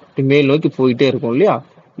ஆவரேஜ் மேல் நோக்கி போயிட்டே இருக்கும் இல்லையா?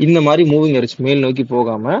 இந்த மாதிரி மூவிங் ஆவரேஜ் மேல் நோக்கி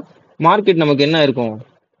போகாம மார்க்கெட் நமக்கு என்ன இருக்கும்,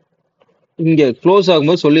 இங்க க்ளோஸ்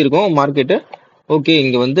ஆகும்போது சொல்லியிருக்கோம் மார்க்கெட்டு ஓகே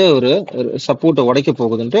இங்க வந்து ஒரு சப்போர்ட்டை உடைக்க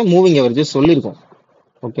போகுதுன்ட்டு மூவிங் ஆவரேஜ் சொல்லியிருக்கோம்.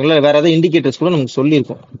 ஓகேங்களா? வேற ஏதாவது இண்டிகேட்டர்ஸ் கூட நமக்கு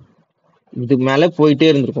சொல்லியிருக்கோம். இதுக்கு மேல போயிட்டே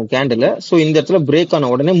இருந்திருக்கும் கேண்டில். ஸோ இந்த இடத்துல பிரேக் ஆன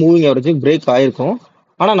உடனே மூவிங் ஆவரேஜ் பிரேக் ஆயிருக்கும்.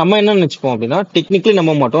 ஆனா நம்ம என்ன நினைச்சுப்போம் அப்படின்னா, டெக்னிக்கலி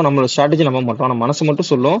நம்ப மாட்டோம், நம்மளோட ஸ்ட்ராட்டஜி நம்ப மாட்டோம். ஆனா மனசு மட்டும்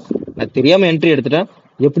சொல்லும், நான் தெரியாம என்ட்ரி எடுத்துட்டேன்,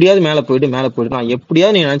 எப்படியாவது மேல போயிட்டு மேல போயிட்டு நான்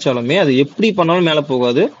எப்படியாவது நீ நினைச்சாலுமே அது எப்படி பண்ணாலும் மேல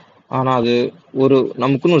போகாது. ஆனா அது ஒரு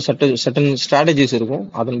நமக்குன்னு ஒரு சட்டன் ஸ்ட்ராட்டஜிஸ் இருக்கும்,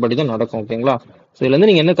 அதன்படி தான் நடக்கும். ஓகேங்களா? ஸோ இதுல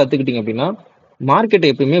இருந்து நீங்க என்ன கத்துக்கிட்டீங்க அப்படின்னா, மார்க்கெட்டை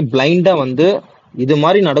எப்பயுமே பிளைண்டா வந்து இது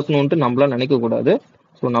மாதிரி நடக்கணும்ட்டு நம்மளா நினைக்க கூடாது.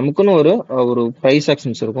 ஸோ நமக்குன்னு ஒரு ப்ரைஸ்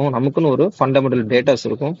ஆக்ஷன்ஸ் இருக்கும், நமக்குன்னு ஒரு ஃபண்டமெண்டல் டேட்டாஸ்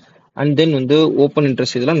இருக்கும். அண்ட் தென் வந்து ஓப்பன்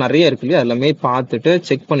இன்ட்ரெஸ்ட் இதெல்லாம் நிறைய இருக்கு இல்லையா? எல்லாமே பார்த்துட்டு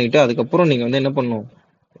செக் பண்ணிட்டு அதுக்கப்புறம் நீங்க வந்து என்ன பண்ணணும்,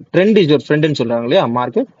 ட்ரெண்ட் இஸ் யோர் ஃப்ரெண்டுன்னு சொல்றாங்க இல்லையா?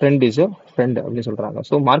 Market trend is your friend அப்படின்னு சொல்றாங்க.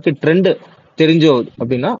 ஸோ மார்க்கெட் ட்ரெண்ட் தெரிஞ்சோ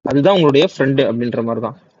அப்படின்னா அதுதான் உங்களுடைய ஃப்ரெண்டு அப்படின்ற மாதிரி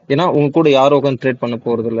தான். ஏன்னா உங்க கூட யாரும் உட்காந்து ட்ரேட் பண்ண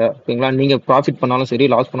போறது இல்லை. ஓகேங்களா? நீங்க ப்ராஃபிட் பண்ணாலும் சரி,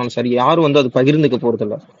 லாஸ் பண்ணாலும் சரி, யாரும் வந்து அது பகிர்ந்துக்க போறது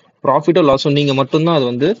இல்லை. ப்ராஃபிட்டோ லாஸோ நீங்க மட்டும்தான் அது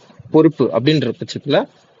வந்து பொறுப்பு அப்படின்ற பட்சத்துல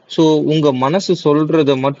ஸோ உங்க மனசு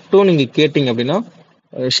சொல்றத மட்டும் நீங்க கேட்டீங்க அப்படின்னா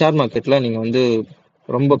ஷேர் மார்க்கெட்ல நீங்க வந்து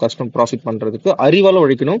ரொம்ப கஷ்டம் ப்ராஃபிட் பண்றதுக்கு. அறிவால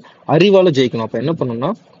உழைக்கணும், அறிவால ஜெயிக்கணும். அப்ப என்ன பண்ணணும்னா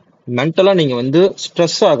மென்டலா நீங்க வந்து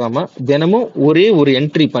ஸ்ட்ரெஸ் ஆகாம தினமும் ஒரே ஒரு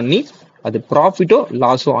என்ட்ரி பண்ணி அது ப்ராஃபிட்டோ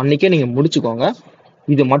லாஸோ அன்னைக்கே நீங்க முடிச்சுக்கோங்க.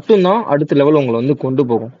 இது மட்டும்தான் அடுத்த லெவல் உங்களை வந்து கொண்டு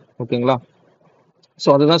போகும். ஓகேங்களா? ஸோ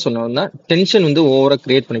அதுதான் சொன்னேன், டென்ஷன் வந்து ஓவரா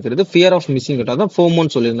கிரியேட் பண்ணிக்கிறது, ஃபியர் ஆஃப் மிஸ்ஸிங் அவுட். அதான்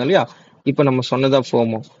ஃபோமோன்னு சொல்லியிருந்தேன் இல்லையா? இப்போ நம்ம சொன்னதா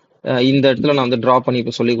ஃபோமோ. இந்த இடத்துல நான் வந்து டிரா பண்ணி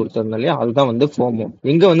இப்போ சொல்லி கொடுத்துருந்தேன் இல்லையா? அதுதான் வந்து ஃபோமோ.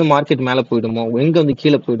 எங்க வந்து மார்க்கெட் மேலே போயிடுமோ, எங்க வந்து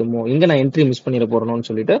கீழே போயிடுமோ, எங்க நான் என்ட்ரி மிஸ் பண்ணிட போறேனோன்னு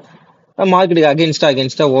சொல்லிட்டு மார்க்கெட்டுக்கு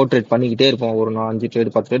அகேன்ஸ்டா ஓவர் ட்ரேட் பண்ணிக்கிட்டே இருப்போம். ஒரு 5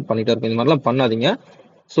 ட்ரேட் 10 ட்ரேட் பண்ணிட்டே இருப்போம். இந்த மாதிரிலாம் பண்ணாதீங்க.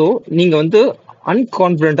 ஸோ நீங்க வந்து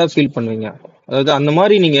அன்கான்ஃபிடென்ட்டா ஃபீல் பண்ணுவீங்க. அதாவது அந்த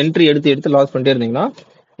மாதிரி நீங்க என்ட்ரி எடுத்து எடுத்து லாஸ் பண்ணிட்டே இருந்தீங்கன்னா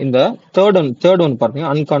இந்த தேர்ட் ஒன்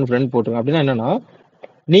பார்த்தீங்கன்னா அன்கான்ஃபிடென்ட் போட்டுருங்க. அப்படின்னா என்னன்னா,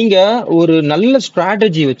 நீங்க ஒரு நல்ல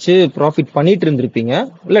ஸ்ட்ராட்டஜி வச்சு ப்ராஃபிட் பண்ணிட்டு இருந்திருப்பீங்க,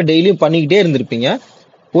 இல்ல டெய்லியும் பண்ணிக்கிட்டே இருந்திருப்பீங்க.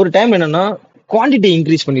 ஒரு டைம் என்னன்னா குவான்டிட்டி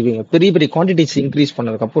இன்க்ரீஸ் பண்ணிருப்பீங்க. பெரிய பெரிய குவான்டிட்டிஸ் இன்க்ரீஸ்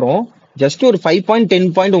பண்ணதுக்கு அப்புறம் ஜஸ்ட் ஒரு 5 பாயிண்ட் 10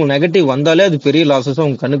 பாயிண்ட் உங்க நெகட்டிவ் வந்தாலே அது பெரிய லாசஸ்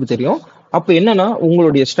உங்க கண்ணுக்கு தெரியும். அப்ப என்னன்னா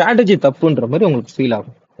உங்களுடைய ஸ்ட்ராட்டஜி தப்புன்ற மாதிரி உங்களுக்கு ஃபீல்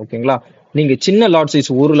ஆகும். ஓகேங்களா? நீங்க சின்ன லாட்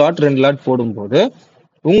சைஸ் 1 லாட் 2 லாட் போடும்போது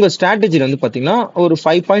உங்க ஸ்ட்ராட்டஜில வந்து பாத்தீங்கன்னா ஒரு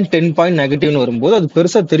 5 பாயிண்ட் 10 பாயிண்ட் நெகட்டிவ்னு வரும்போது அது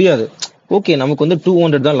பெருசா தெரியாது. ஓகே நமக்கு வந்து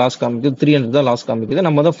 200 தான் லாஸ் காமிக்குது, 300 தான் லாஸ் காமிக்குது,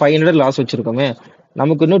 நம்ம தான் 500 லாஸ் வச்சிருக்கோமே,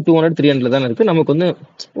 நமக்கு இன்னும் 200 300 தானே இருக்கு. நமக்கு வந்து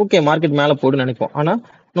ஓகே மார்க்கெட் மேல போடுன்னு நினைப்போம். ஆனா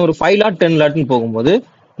இன்னும் ஒரு 5 லாட் 10 லாட்னு போகும்போது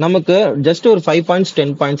நமக்கு ஜஸ்ட் ஒரு 5 பாயிண்ட்ஸ்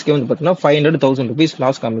 10 பாயிண்ட்ஸ்க்கே வந்து பார்த்தீங்கன்னா 500 1000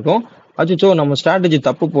 லாஸ் காமிக்கும். அச்சோ நம்ம ஸ்ட்ராட்டஜி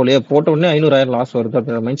தப்பு போலயே, போட்ட உடனே 500 1000 லாஸ் வருது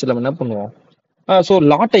அப்படின்ற மைண்ட் செட்ல என்ன பண்ணுவோம். ஸோ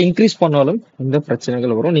லாட்டை இன்க்ரீஸ் பண்ணாலும் இந்த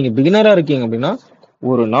பிரச்சனைகள் வரும். நீங்க பிகினரா இருக்கீங்க அப்படின்னா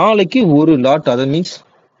ஒரு நாளைக்கு ஒரு லாட், அது மீன்ஸ்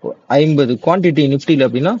 50 குவான்டிட்டி நிஃப்டியில்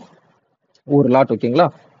அப்படின்னா ஒரு லாட், ஓகேங்களா.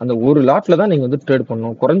 அந்த ஒரு லாட்ல தான் நீங்க வந்து ட்ரேட்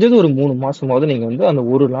பண்ணணும். குறைஞ்சது ஒரு 3 மாசமாவது நீங்க வந்து அந்த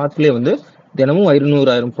ஒரு லாட்லயே வந்து தினமும் 500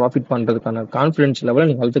 1000 ப்ராஃபிட் பண்றதுக்கான கான்ஃபிடன்ஸ் லெவலை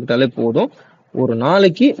நீங்க வளர்த்துக்கிட்டாலே போதும். ஒரு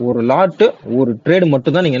நாளைக்கு ஒரு லாட்டு ஒரு ட்ரேடு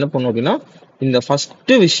மட்டும் தான் நீங்க என்ன பண்ணணும் அப்படின்னா இந்த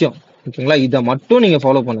ஃபர்ஸ்ட் விஷயம், ஓகேங்களா, இதை மட்டும் நீங்க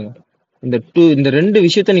ஃபாலோ பண்ணுங்க. இந்த ரெண்டு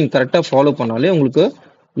விஷயத்த நீங்க கரெக்டா ஃபாலோ பண்ணாலே உங்களுக்கு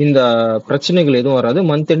இந்த பிரச்சனைகள் எதுவும் வராது.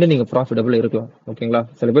 மந்த் எண்டு நீங்க ப்ராஃபிட்டபிள் இருக்கலாம், ஓகேங்களா.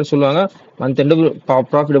 சில பேர் சொல்லுவாங்க மந்த் எண்டு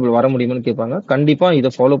ப்ராஃபிட்டபிள் வர முடியுமான்னு கேட்பாங்க. கண்டிப்பா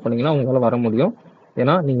இதை ஃபாலோ பண்ணீங்கன்னா உங்களால வர முடியும்.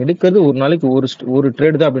 ஏன்னா நீங்க எடுக்கிறது ஒரு நாளைக்கு ஒரு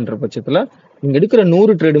ட்ரேடு தான் அப்படின்ற பட்சத்துல நீங்க எடுக்கிற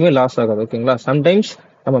 100 ட்ரேடுமே லாஸ் ஆகாது, ஓகேங்களா. சம்டைம்ஸ்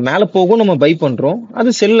நம்ம மேல போகும், நம்ம பை பண்றோம்,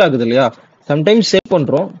 அது செல் ஆகுது இல்லையா. சம்டைம்ஸ் செல்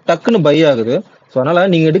பண்றோம், டக்குன்னு பை ஆகுது. ஸோ அதனால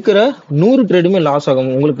நீங்க எடுக்கிற 100 ட்ரேடுமே லாஸ்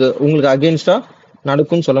ஆகும். உங்களுக்கு அகேன்ஸ்டா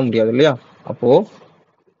நடக்கும்னு சொல்ல முடியாது இல்லையா. அப்போ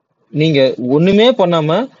நீங்க ஒண்ணுமே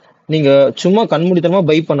பண்ணாம நீங்க சும்மா கண்மூடித்தனமா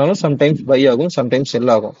பை பண்ணாலும் சம்டைம்ஸ் பை ஆகும், சம்டைம்ஸ்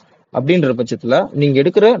செல் ஆகும். அப்படின்ற பட்சத்துல நீங்க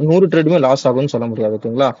எடுக்கிற 100 ட்ரேடுமே லாஸ் ஆகும்னு சொல்ல முடியாது,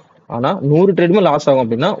 ஓகேங்களா. ஆனா 100 ட்ரேடுமே லாஸ் ஆகும்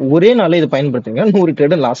அப்படின்னா ஒரே நாளே இதை பயன்படுத்துங்க, 100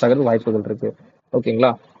 ட்ரேடு லாஸ் ஆகிறது வாய்ப்புகள் இருக்கு,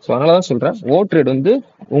 ஓகேங்களா. ஸோ அதனாலதான் சொல்றேன், ட்ரேட் வந்து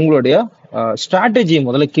உங்களுடைய ஸ்ட்ராட்டஜியை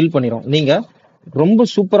முதல்ல கில் பண்ணிடும். நீங்க ரொம்ப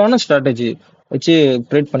சூப்பரான ஸ்ட்ராட்டஜி வச்சு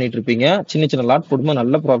ட்ரேட் பண்ணிட்டு இருப்பீங்க. சின்ன சின்ன லாட் போடும்போது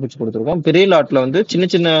நல்ல ப்ராஃபிட்ஸ் கொடுத்துருக்கோம். பெரிய லாட்ல வந்து சின்ன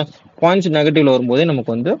சின்ன பாயிண்ட்ஸ் நெகட்டிவ்ல வரும்போதே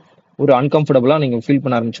நமக்கு வந்து ஒரு அன்கம்ஃபர்டபுளா நீங்க ஃபீல்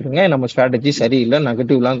பண்ண ஆரம்பிச்சிருங்க. நம்ம ஸ்ட்ராட்டஜி சரியில்லை,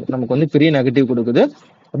 நெகட்டிவ்லாம் நமக்கு வந்து பெரிய நெகட்டிவ் கொடுக்குது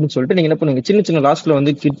அப்படின்னு சொல்லிட்டு நீங்க என்ன பண்ணுவீங்க, சின்ன சின்ன லாஸ்ட்ல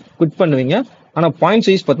வந்து குவிட் பண்ணுவீங்க. ஆனா பாயிண்ட்ஸ்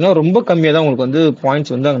வைஸ் பார்த்தீங்கன்னா ரொம்ப கம்மியாக தான் உங்களுக்கு வந்து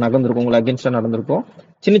பாயிண்ட்ஸ் வந்து அங்கே நடந்திருக்கும், உங்களுக்கு அகேன்ஸ்டா நடந்திருக்கும்.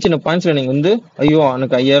 சின்ன சின்ன பாயிண்ட்ஸ்ல நீங்க வந்து ஐயோ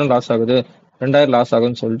எனக்கு 5000 லாஸ் ஆகுது, 2000 லாஸ்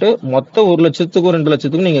ஆகுதுன்னு சொல்லிட்டு மொத்தம் 1 லட்சத்துக்கும் 2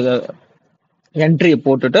 லட்சத்துக்கும் நீங்க என்ட்ரியை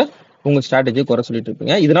போட்டுட்டு உங்க ஸ்ட்ராட்டஜியை குறை சொல்லிட்டு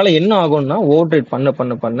இருப்பீங்க. இதனால என்ன ஆகும்னா ஓவர் ட்ரேட் பண்ண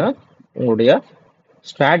பண்ண பண்ண உங்களுடைய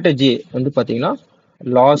ஸ்ட்ராட்டஜி வந்து பாத்தீங்கன்னா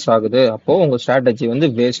லாஸ் ஆகுது. அப்போ உங்க ஸ்ட்ராட்டஜி வந்து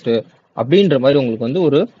வேஸ்ட் அப்படின்ற மாதிரி உங்களுக்கு வந்து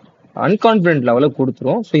ஒரு அன்கான்பிடன்ட் லெவலை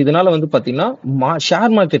கொடுத்துரும். ஸோ இதனால வந்து பாத்தீங்கன்னா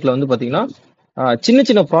ஷேர் மார்க்கெட்ல வந்து பாத்தீங்கன்னா சின்ன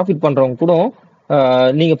சின்ன ப்ராஃபிட் பண்றவங்க கூட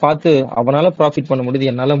நீங்க பார்த்து அவனால ப்ராஃபிட் பண்ண முடியுது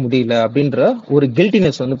என்னால முடியல அப்படின்ற ஒரு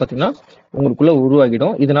கில்ட்டினஸ் வந்து பாத்தீங்கன்னா உங்களுக்குள்ள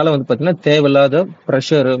உருவாகிடும். இதனால வந்து பாத்தீங்கன்னா தேவையில்லாத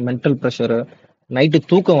ப்ரெஷரு, மென்டல் ப்ரெஷரு, நைட்டு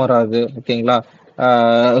தூக்கம் வராது, ஓகேங்களா.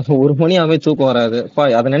 1 மணி ஆகவே தூக்கம் வராது.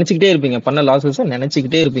 அதை நினைச்சுக்கிட்டே இருப்பீங்க, பண்ண லாசஸ்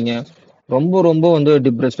நினைச்சுக்கிட்டே இருப்பீங்க. ரொம்ப ரொம்ப வந்து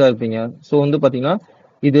டிப்ரெஸ்டா இருப்பீங்க. ஸோ வந்து பாத்தீங்கன்னா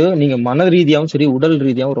இது நீங்க மன ரீதியாகவும் சரி உடல்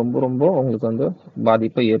ரீதியாகவும் ரொம்ப ரொம்ப உங்களுக்கு வந்து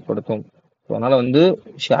பாதிப்பை ஏற்படுத்தும். அதனால வந்து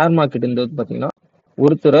ஷேர் மார்க்கெட் பாத்தீங்கன்னா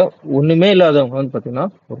ஒருத்தரை ஒண்ணுமே இல்லாதவங்க வந்து பாத்தீங்கன்னா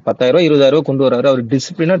ஒரு 10,000 20,000 கொண்டு வராரு, அவர்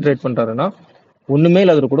டிசிப்ளினா ட்ரேட் பண்றாருன்னா ஒண்ணுமே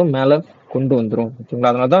இல்லாத கூட மேல கொண்டு வந்துரும்,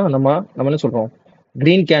 ஓகேங்களா. அதனாலதான் நம்ம என்ன சொல்றோம்,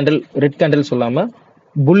 கிரீன் கேண்டில் ரெட் கேண்டில் சொல்லாம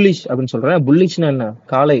புல்லிஷ் அப்படின்னு சொல்றேன். புல்லிஷ்னா என்ன,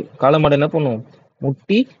 காளை மாடு என்ன பண்ணும்,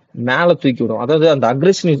 முட்டி மேல தூக்கி விடும். அதாவது அந்த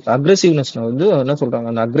அக்ரெசிவ்னஸ் வந்து என்ன சொல்றாங்க,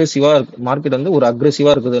 அந்த அக்ரெசிவா மார்க்கெட் வந்து ஒரு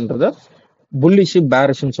அக்ரெசிவா இருக்குதுன்றத புல்லிஷ்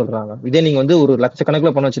பேரிஷ்னு சொல்றாங்க. இதே நீங்க வந்து ஒரு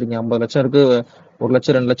லட்சக்கணக்கில் பணம் வச்சிருக்கீங்க, 50 லட்சம் இருக்கு, 1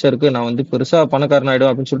 லட்சம் 2 லட்சம் இருக்கு, நான் வந்து பெருசா பணக்காரன் ஆயிடும்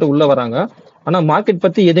அப்படின்னு சொல்லிட்டு உள்ள வராங்க. ஆனா மார்க்கெட்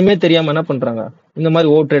பத்தி எதுவுமே தெரியாம என்ன பண்றாங்க, இந்த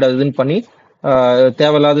மாதிரி ஓவர் ட்ரேட் அதுன்னு பண்ணி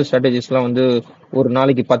தேவையில்லாத ஸ்ட்ராட்டஜிஸ் எல்லாம் வந்து ஒரு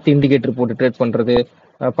நாளைக்கு 10 இண்டிகேட்டர் போட்டு ட்ரேட் பண்றது,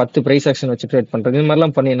 10 பிரைஸ் ஆக்ஷன் வச்சு ட்ரேட் பண்றது, இந்த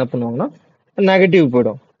மாதிரிலாம் பண்ணி என்ன பண்ணுவாங்கன்னா நெகட்டிவ்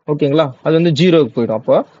போயிடும், ஓகேங்களா. அது வந்து ஜீரோவுக்கு போயிடும்.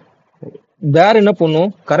 அப்போ வேற என்ன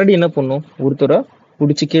பண்ணும், கரடி என்ன பண்ணும், ஒருத்தரை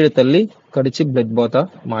பிடிச்சி கீழே தள்ளி கடிச்சு பிளட் பாத்தா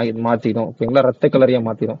மாத்திடும், ஓகேங்களா, ரத்த கலரியா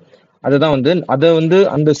மாத்திடும். அதுதான் வந்து அதை வந்து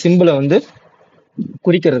அந்த சிம்பிளை வந்து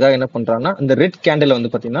குறிக்கிறதுக்காக என்ன பண்றாங்கன்னா இந்த ரெட் கேண்டில்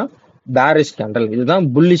வந்து பாத்தீங்கன்னா பேரிஷ் கேண்டில், இதுதான்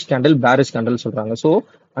புல்லிஷ் கேண்டில் பேரிஷ் கேண்டில் சொல்றாங்க. ஸோ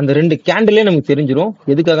அந்த 2 கேண்டிலே நமக்கு தெரிஞ்சிடும்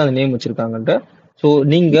எதுக்காக அந்த நேம் வச்சிருக்காங்கன்ட்டு. ஸோ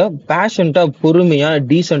நீங்க பேஷண்டா பொறுமையா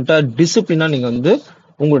டீசெண்டா டிசிப்ளினா நீங்க வந்து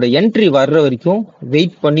உங்களோட என்ட்ரி வர்ற வரைக்கும்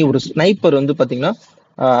வெயிட் பண்ணி, ஒரு ஸ்னைப்பர் வந்து பாத்தீங்கன்னா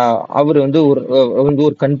அவர் வந்து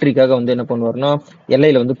ஒரு கண்ட்ரிக்காக வந்து என்ன பண்ணுவாருன்னா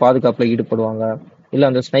எல்லையில வந்து பாதுகாப்புல ஈடுபடுவாங்க. இல்ல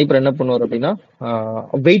அந்த ஸ்னைப்பர் என்ன பண்ணுவார் அப்படின்னா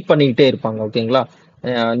வெயிட் பண்ணிக்கிட்டே இருப்பாங்க, ஓகேங்களா.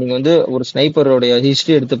 நீங்க வந்து ஒரு ஸ்னைப்பருடைய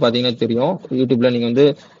ஹிஸ்டரி எடுத்து பாத்தீங்கன்னா தெரியும், யூடியூப்ல நீங்க வந்து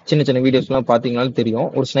சின்ன சின்ன வீடியோஸ் எல்லாம் பாத்தீங்கன்னாலும் தெரியும்.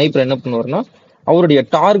 ஒரு ஸ்னைப்பர் என்ன பண்ணுவாருன்னா அவருடைய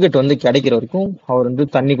டார்கெட் வந்து கிடைக்கிற வரைக்கும் அவர் வந்து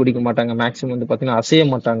தண்ணி குடிக்க மாட்டாங்க, மேக்சிமம் வந்து பாத்தீங்கன்னா அசைய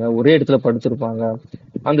மாட்டாங்க, ஒரே இடத்துல படுத்திருப்பாங்க.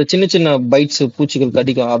 அந்த சின்ன சின்ன பைட்ஸ் பூச்சிகள்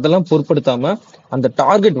கடிக்கும் அதெல்லாம் பொருட்படுத்தாம அந்த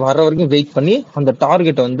டார்கெட் வர்ற வரைக்கும் வெயிட் பண்ணி அந்த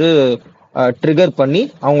டார்கெட்டை வந்து ட்ரிகர் பண்ணி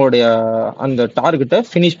அவங்களுடைய அந்த டார்கெட்டை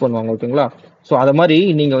ஃபினிஷ் பண்ணுவாங்க, ஓகேங்களா. ஸோ அதை மாதிரி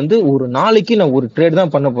நீங்க வந்து ஒரு நாளைக்கு நான் ஒரு ட்ரேட்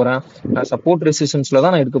தான் பண்ண போறேன், நான் சப்போர்ட் ரெசிஸ்டன்ஸ்ல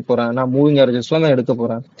தான் நான் எடுக்க போறேன், நான் மூவிங் ஆவரேஜஸ்ல தான் எடுக்க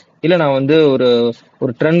போறேன், இல்ல நான் வந்து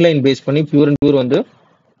ஒரு ட்ரெண்ட் லைன் பேஸ் பண்ணி பியூர் அண்ட் பியூர் வந்து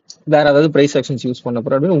வேற ஏதாவது பிரைஸ் ஆக்ஷன்ஸ் யூஸ் பண்ண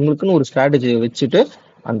போறேன் அப்படின்னு உங்களுக்குன்னு ஒரு ஸ்ட்ராட்டஜி வச்சுட்டு,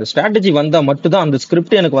 அந்த ஸ்ட்ராட்டஜி வந்தா மட்டும் தான், அந்த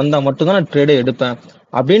ஸ்கிரிப்ட் எனக்கு வந்தா மட்டும் தான் நான் ட்ரேடே எடுப்பேன்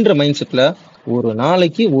அப்படின்ற மைண்ட் செட்ல ஒரு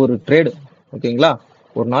நாளைக்கு ஒரு ட்ரேடு, ஓகேங்களா?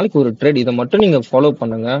 ஒரு நாளைக்கு ஒரு ட்ரேட், இதை மட்டும் நீங்க ஃபாலோ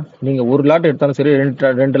பண்ணுங்க. நீங்க ஒரு லாட் எடுத்தாலும் சரி,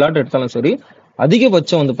 ரெண்டு லாட் எடுத்தாலும் சரி,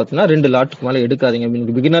 அதிகபட்சம் வந்து பாத்தீங்கன்னா 2 லாட்டுக்கு மேல எடுக்காதீங்க.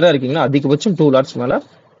 நீங்க பிகினரா இருக்கீங்கன்னா அதிகபட்சம் 2 லாட்ஸ் மேல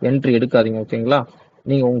என்ட்ரி எடுக்காதீங்க, ஓகேங்களா?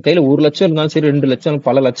 நீங்க உங்க கையில 1 லட்சம் இருந்தாலும் சரி, 2 லட்சம்,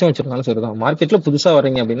 பல லட்சம் வச்சிருந்தாலும் சரிதான். மார்க்கெட்ல புதுசா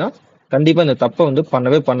வர்றீங்க அப்படின்னா கண்டிப்பா இந்த தப்பை வந்து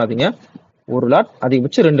பண்ணவே பண்ணாதீங்க. ஒரு லாட்,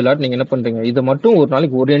 அதிகபட்சம் 2 லாட் நீங்க என்ன பண்றீங்க, இதை மட்டும் ஒரு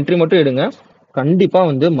நாளைக்கு ஒரு என்ட்ரி மட்டும் எடுங்க. கண்டிப்பா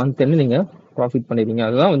வந்து மந்த் எண்ட் நீங்க ப்ராஃபிட் பண்ணிடுவீங்க.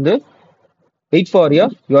 அதுதான் வந்து wait for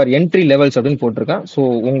your entry levels அப்படின்னு போட்டிருக்கேன். ஸோ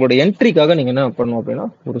உங்களோட என்ட்ரிக்காக நீங்க என்ன பண்ணணும் அப்படின்னா,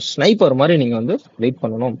 ஒரு ஸ்னைப்பர் மாதிரி நீங்க வந்து வெயிட்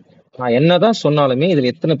பண்ணணும். நான் என்னதான் சொன்னாலுமே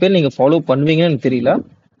இதுல எத்தனை பேர் நீங்க ஃபாலோ பண்ணுவீங்கன்னு எனக்கு தெரியல.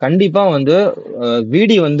 கண்டிப்பா வந்து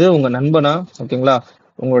வீடியோ வந்து உங்க நண்பனா, ஓகேங்களா,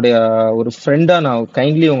 உங்களுடைய ஒரு ஃப்ரெண்டா நான்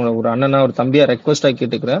கைண்ட்லி உங்களை ஒரு அண்ணனா ஒரு தம்பியா ரெக்வஸ்டா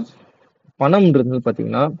கேட்டுக்கிறேன். பணம்ன்றது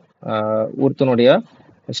பாத்தீங்கன்னா ஒருத்தனுடைய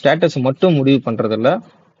ஸ்டேட்டஸ் மட்டும் முடிவு பண்றதில்ல,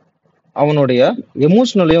 அவனுடைய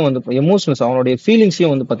எமோஷனலையும் வந்து எமோஷனல்ஸ், அவனுடைய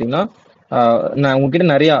ஃபீலிங்ஸையும் வந்து பாத்தீங்கன்னா, நான் உங்ககிட்ட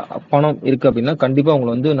நிறைய பணம் இருக்கு அப்படின்னா கண்டிப்பா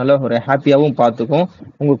உங்களை வந்து நல்லா ஒரு ஹாப்பியாவும் பார்த்துக்கும்.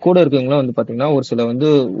 உங்க கூட இருக்கவங்களும் வந்து பாத்தீங்கன்னா ஒரு சில வந்து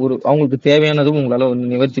ஒரு அவங்களுக்கு தேவையானதும் உங்களால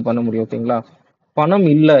வந்து நிவர்த்தி பண்ண முடியும், ஓகேங்களா? பணம்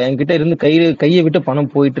இல்ல என்கிட்ட இருந்து கையை விட்டு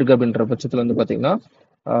பணம் போயிட்டு இருக்கு அப்படின்ற பட்சத்துல வந்து பாத்தீங்கன்னா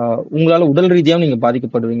உங்களால உடல் ரீதியாவும் நீங்க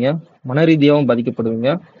பாதிக்கப்படுவீங்க, மன ரீதியாவும் பாதிக்கப்படுவீங்க,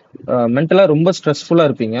 மென்டலா ரொம்ப ஸ்ட்ரெஸ்ஃபுல்லா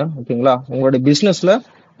இருப்பீங்க, ஓகேங்களா? உங்களுடைய பிசினஸ்ல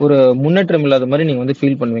ஒரு முன்னேற்றம் இல்லாத மாதிரி நீங்க வந்து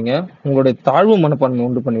ஃபீல் பண்ணுவீங்க. உங்களுடைய தாழ்வு மனப்பான்மை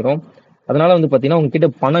உண்டு பண்ணிரும். அதனால வந்து பாத்தீங்கன்னா உங்ககிட்ட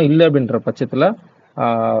பணம் இல்லை அப்படின்ற பட்சத்துல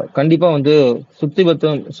கண்டிப்பா வந்து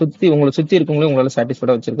உங்களை சுத்தி இருக்கவங்களே உங்களால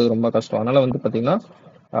சாட்டிஸ்ஃபைடா வச்சிருக்கிறது ரொம்ப கஷ்டம். அதனால வந்து பாத்தீங்கன்னா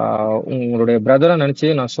உங்களுடைய பிரதரா நினைச்சு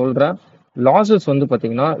நான் சொல்றேன், லாசஸ் வந்து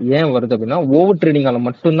பாத்தீங்கன்னா ஏன் வருது அப்படின்னா ஓவர் ட்ரேடிங்கால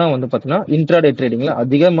மட்டும்தான் வந்து பாத்தீங்கன்னா இன்ட்ராடே ட்ரேடிங்ல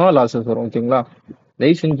அதிகமா லாசஸ் வரும், ஓகேங்களா?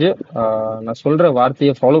 தயவு செஞ்சு நான் சொல்ற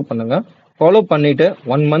வார்த்தையை ஃபாலோ பண்ணுங்க. ஃபாலோ பண்ணிட்டு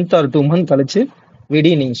 1 மந்த் ஆர் 2 மந்த் கழிச்சு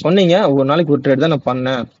நீங்க சொன்னீங்க ஒரு நாளைக்கு ஒரு ட்ரேட் தான் நான்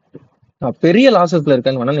பண்ணேன், நான் பெரிய லாசஸ்ல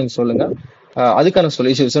இருக்கேன்னு வேணா நீங்க சொல்லுங்க. அதுக்கான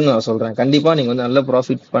சொல்யூஷன்ஸ் நான் சொல்றேன். கண்டிப்பா நீங்க வந்து நல்ல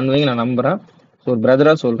ப்ராஃபிட் பண்ணுவீங்க நான் நம்புறேன். ஸோ ஒரு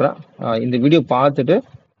பிரதரா சொல்றேன். இந்த வீடியோ பார்த்துட்டு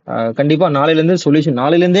கண்டிப்பா நாளையில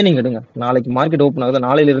இருந்தே நீங்க எடுங்க. நாளைக்கு மார்க்கெட் ஓப்பன் ஆகுது,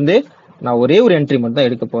 நாளையில இருந்தே நான் ஒரே ஒரு என்ட்ரி மட்டும் தான்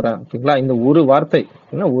எடுக்க போறேன், ஓகேங்களா? இந்த ஒரு வார்த்தை,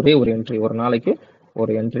 ஒரே ஒரு என்ட்ரி, ஒரு நாளைக்கு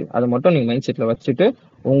ஒரு என்ட்ரி, அதை மட்டும் நீங்க மைண்ட் செட்ல வச்சுட்டு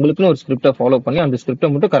உங்களுக்குன்னு ஒரு ஸ்கிரிப்டை ஃபாலோ பண்ணி அந்த ஸ்கிரிப்டை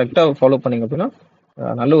மட்டும் கரெக்டா ஃபாலோ பண்ணீங்க அப்படின்னா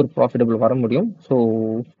நல்ல ஒரு ப்ராஃபிட்டபிள் வர முடியும். So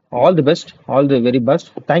all the best, all the very best.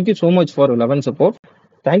 Thank you so much for love and support.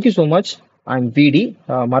 Thank you so much. I'm விடி.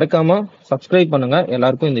 மறக்காம சப்ஸ்கிரைப் பண்ணுங்க,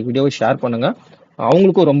 எல்லாருக்கும் இந்த வீடியோவை ஷேர் பண்ணுங்க,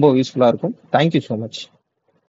 அவங்களுக்கும் ரொம்ப யூஸ்ஃபுல்லா இருக்கும். Thank you so much.